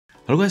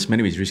Hello guys, my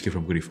name is Rizky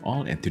from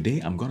BudiyantoI, and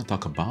today I'm going to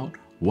talk about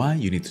why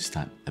you need to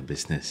start a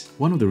business.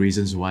 One of the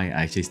reasons why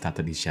I actually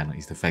started this channel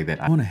is the fact that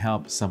I want to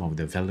help some of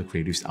the fellow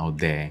creatives out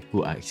there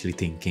who are actually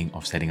thinking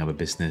of setting up a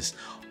business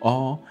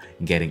or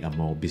getting a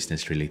more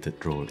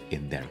business-related role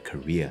in their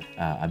career.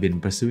 I've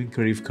been pursuing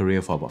creative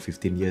career for about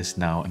 15 years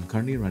now. I'm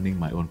currently running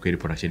my own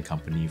creative production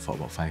company for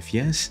about 5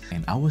 years,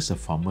 and I was a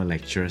former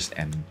lecturer,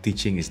 and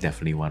teaching is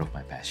definitely one of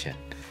my passions.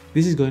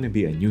 This is going to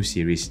be a new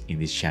series in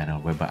this channel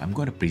whereby I'm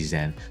going to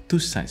present two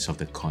sides of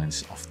the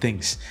coins of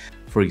things.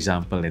 For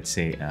example, let's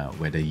say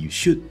whether you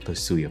should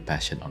pursue your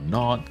passion or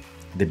not,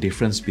 the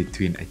difference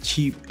between a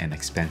cheap and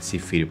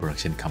expensive video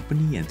production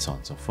company, and so on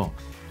and so forth.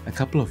 A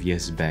couple of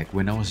years back,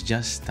 when I was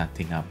just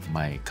starting up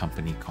my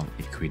company called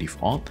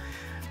acreativealt,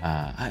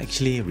 I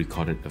actually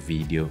recorded a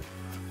video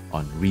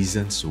on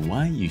reasons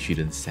why you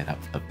shouldn't set up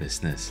a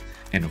business.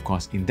 And of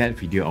course, in that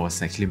video, I was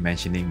actually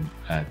mentioning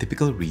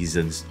typical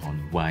reasons on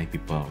why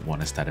people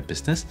want to start a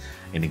business.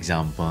 An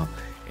example,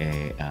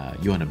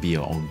 you want to be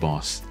your own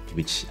boss,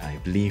 which I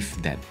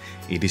believe that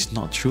it is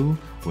not true.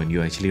 When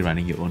you're actually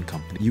running your own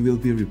company, you will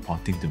be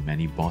reporting to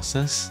many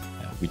bosses,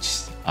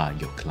 which are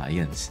your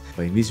clients.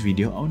 But in this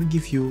video, I want to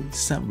give you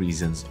some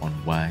reasons on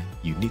why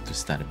you need to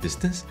start a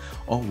business,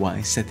 or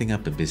why setting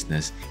up a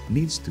business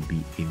needs to be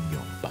in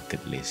your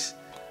bucket list.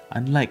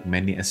 Unlike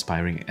many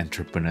aspiring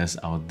entrepreneurs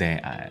out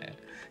there,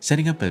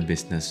 setting up a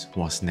business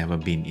was never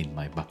been in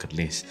my bucket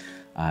list.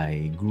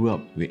 I grew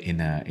up in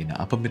an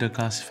upper middle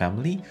class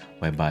family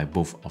whereby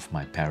both of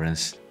my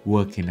parents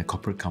worked in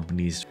corporate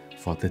companies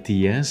for 30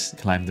 years,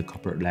 climbed the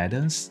corporate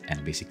ladders,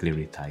 and basically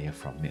retire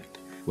from it.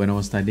 When I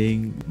was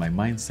studying, my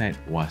mindset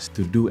was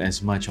to do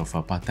as much of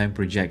our part-time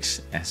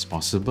projects as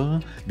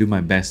possible, do my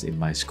best in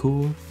my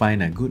school,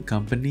 find a good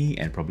company,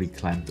 and probably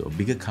climb to a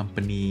bigger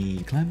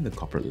company, climb the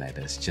corporate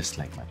ladders just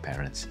like my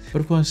parents. But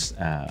of course,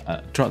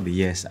 throughout the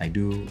years, I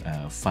do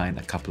find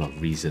a couple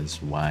of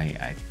reasons why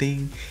I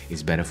think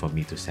it's better for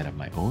me to set up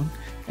my own.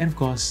 And of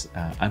course,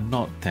 I'm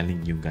not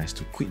telling you guys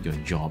to quit your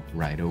job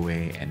right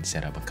away and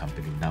set up a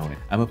company now.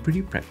 I'm a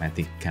pretty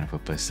pragmatic kind of a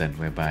person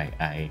whereby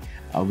I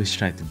always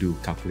try to do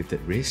calculated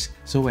risk.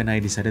 So when I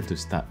decided to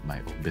start my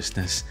own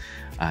business,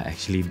 I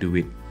actually do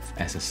it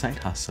as a side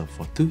hustle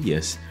for 2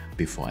 years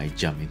before I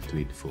jump into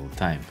it full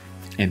time.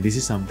 And this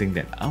is something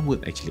that I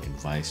would actually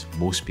advise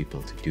most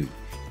people to do.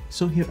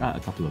 So here are a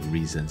couple of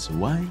reasons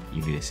why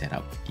you need to set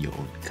up your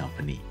own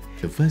company.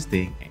 The first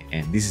thing,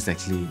 and this is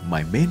actually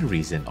my main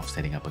reason of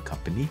setting up a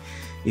company,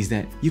 is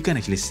that you can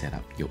actually set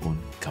up your own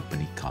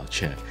company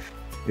culture.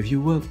 If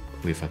you work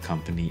with a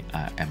company,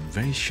 I'm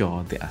very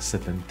sure there are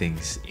certain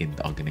things in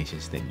the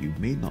organizations that you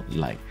may not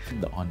like.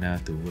 The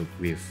honor to work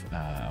with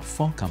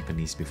 4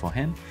 companies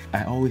beforehand.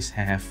 I always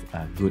have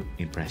good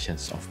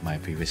impressions of my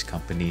previous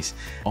companies.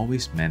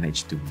 Always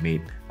managed to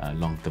make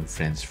long-term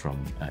friends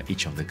from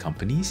each of the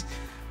companies.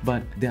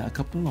 But there are a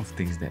couple of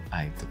things that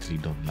I totally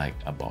don't like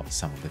about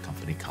some of the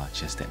company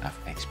cultures that I've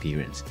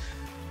experienced.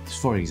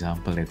 For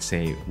example, let's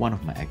say one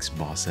of my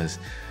ex-bosses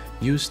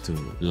used to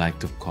like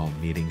to call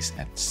meetings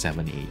at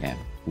 7 a.m.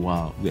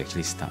 while we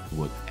actually start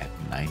work at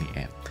 9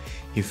 a.m.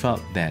 He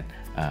felt that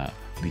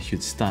we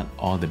should start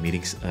all the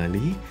meetings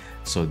early,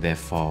 so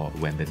therefore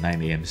when the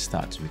 9 a.m.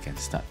 starts, we can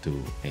start to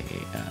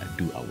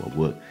do our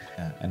work.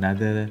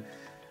 Another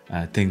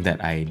thing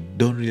that I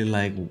don't really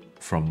like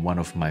from one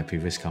of my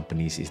previous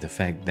companies is the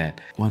fact that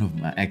one of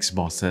my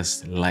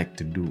ex-bosses like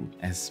to do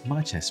as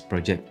much as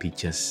project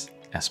pitches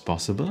as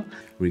possible,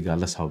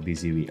 regardless how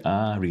busy we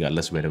are,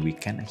 regardless whether we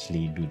can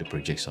actually do the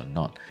projects or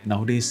not.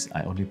 Nowadays,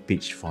 I only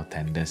pitch for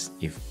tenders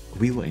if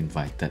we were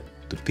invited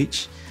to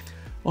pitch,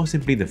 or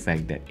simply the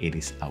fact that it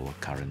is our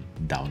current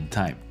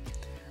downtime.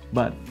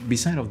 But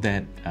beside of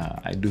that,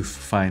 I do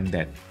find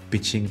that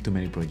pitching too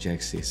many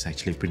projects is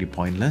actually pretty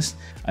pointless.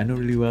 I know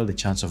really well the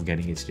chance of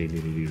getting it is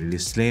really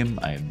slim.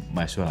 I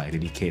might as well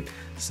dedicate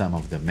some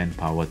of the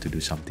manpower to do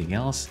something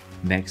else.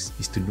 Next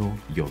is to know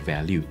your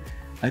value.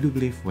 I do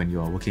believe when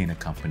you are working in a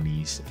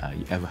companies,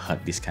 you ever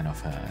heard this kind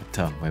of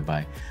term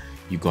whereby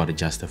you got to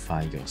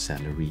justify your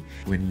salary.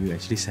 When you're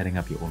actually setting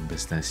up your own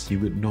business, you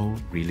would know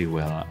really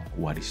well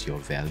what is your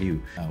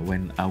value.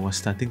 When I was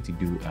starting to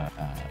do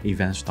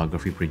event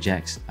photography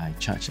projects, I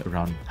charged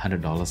around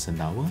 $100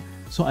 an hour.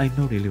 So I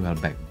know really well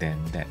back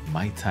then that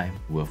my time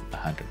worth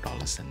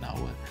 $100 an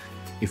hour.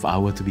 If I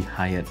were to be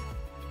hired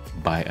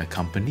by a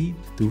company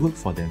to work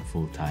for them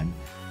full time,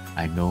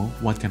 I know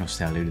what kind of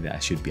salary that I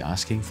should be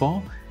asking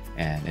for,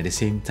 and at the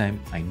same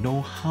time, I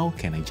know how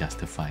can I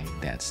justify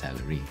that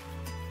salary.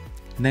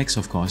 Next,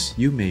 of course,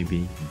 you may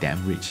be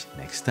damn rich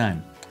next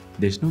time.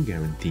 There's no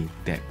guarantee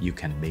that you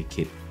can make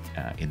it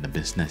in the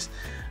business.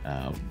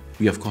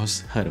 We of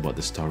course heard about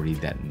the story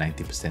that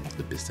 90% of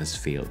the business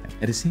failed.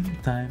 At the same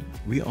time,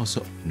 we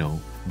also know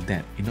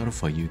that in order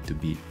for you to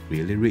be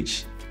really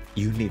rich,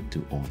 you need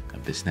to own a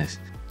business.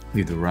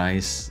 With the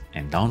rise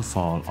and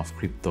downfall of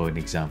crypto, an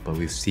example,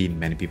 we've seen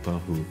many people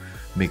who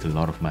make a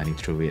lot of money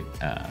through it.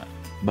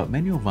 But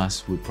many of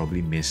us would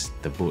probably miss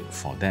the boat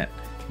for that.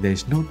 There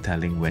is no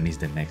telling when is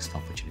the next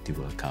opportunity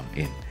will come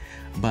in.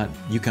 But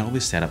you can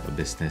always set up a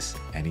business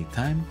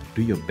anytime.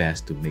 Do your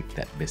best to make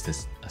that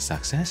business a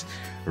success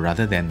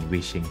rather than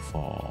wishing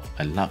for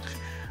a luck.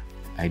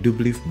 I do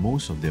believe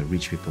most of the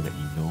rich people that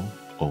you know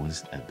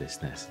owns a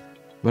business.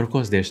 But of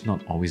course, there's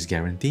not always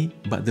guarantee.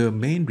 But the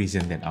main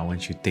reason that I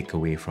want you to take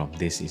away from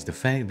this is the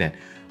fact that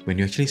when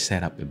you actually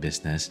set up a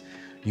business,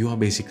 you are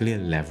basically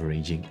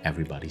leveraging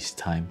everybody's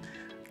time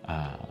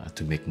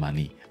to make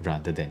money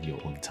rather than your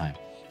own time.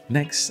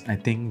 Next, I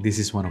think this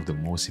is one of the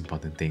most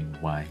important things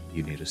why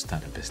you need to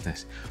start a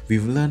business.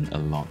 We've learned a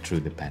lot through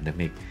the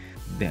pandemic.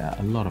 There are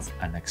a lot of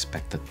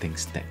unexpected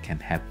things that can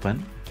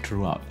happen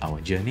throughout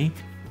our journey.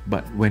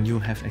 But when you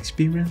have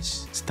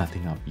experience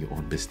starting up your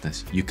own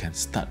business, you can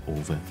start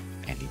over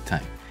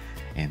anytime.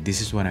 And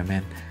this is what I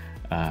meant.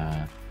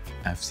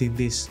 I've seen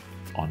this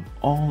on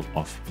all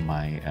of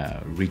my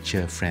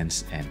richer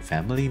friends and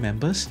family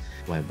members,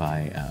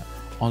 whereby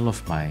all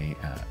of my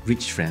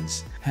rich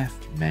friends have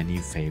many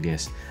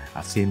failures.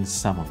 I've seen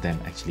some of them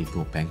actually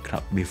go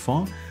bankrupt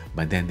before,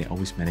 but then they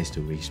always manage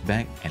to raise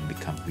back and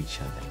become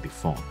richer than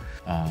before.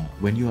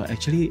 When you are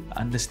actually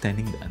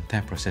understanding the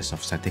entire process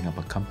of setting up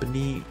a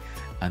company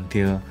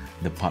until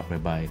the part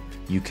whereby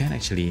you can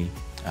actually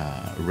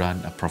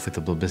run a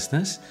profitable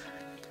business,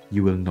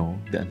 you will know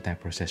the entire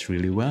process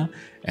really well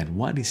and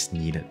what is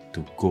needed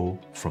to go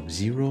from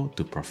zero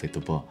to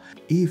profitable.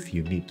 If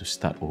you need to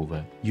start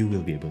over, you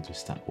will be able to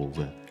start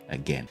over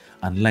again.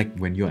 Unlike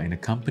when you're in a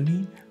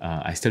company,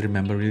 I still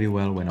remember really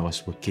well when I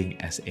was working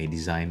as a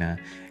designer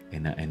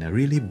in a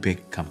really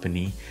big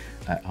company.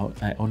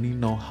 I only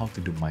know how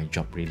to do my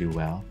job really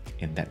well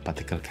in that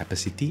particular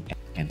capacity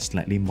and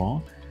slightly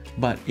more.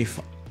 But if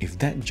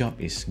that job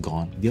is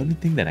gone, the only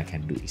thing that I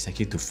can do is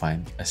actually to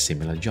find a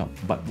similar job.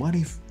 But what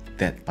if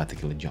that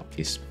particular job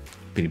is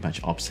pretty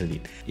much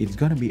obsolete? It's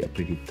gonna be a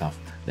pretty tough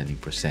learning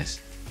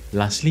process.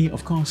 Lastly,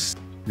 of course,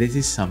 this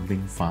is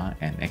something far,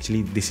 and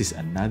actually this is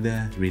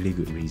another really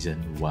good reason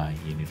why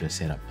you need to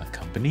set up a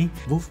company.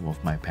 Both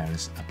of my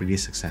parents are pretty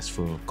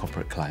successful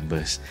corporate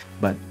climbers,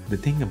 but the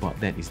thing about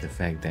that is the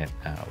fact that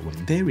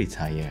when they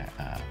retire,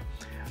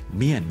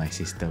 me and my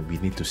sister, we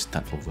need to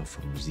start over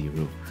from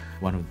zero.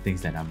 One of the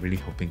things that I'm really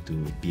hoping to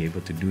be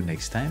able to do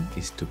next time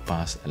is to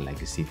pass a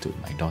legacy to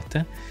my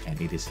daughter, and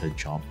it is her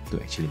job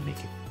to actually make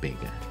it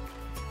bigger.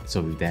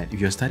 So with that, if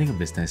you're starting a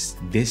business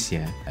this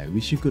year, I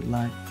wish you good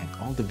luck and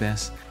all the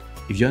best.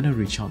 If you want to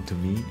reach out to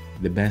me,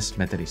 the best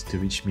method is to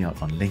reach me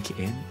out on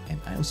LinkedIn, and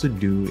I also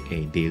do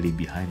a daily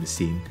behind the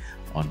scene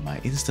on my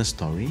Insta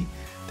story.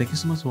 Thank you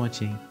so much for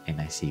watching,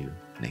 and I see you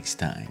next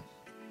time.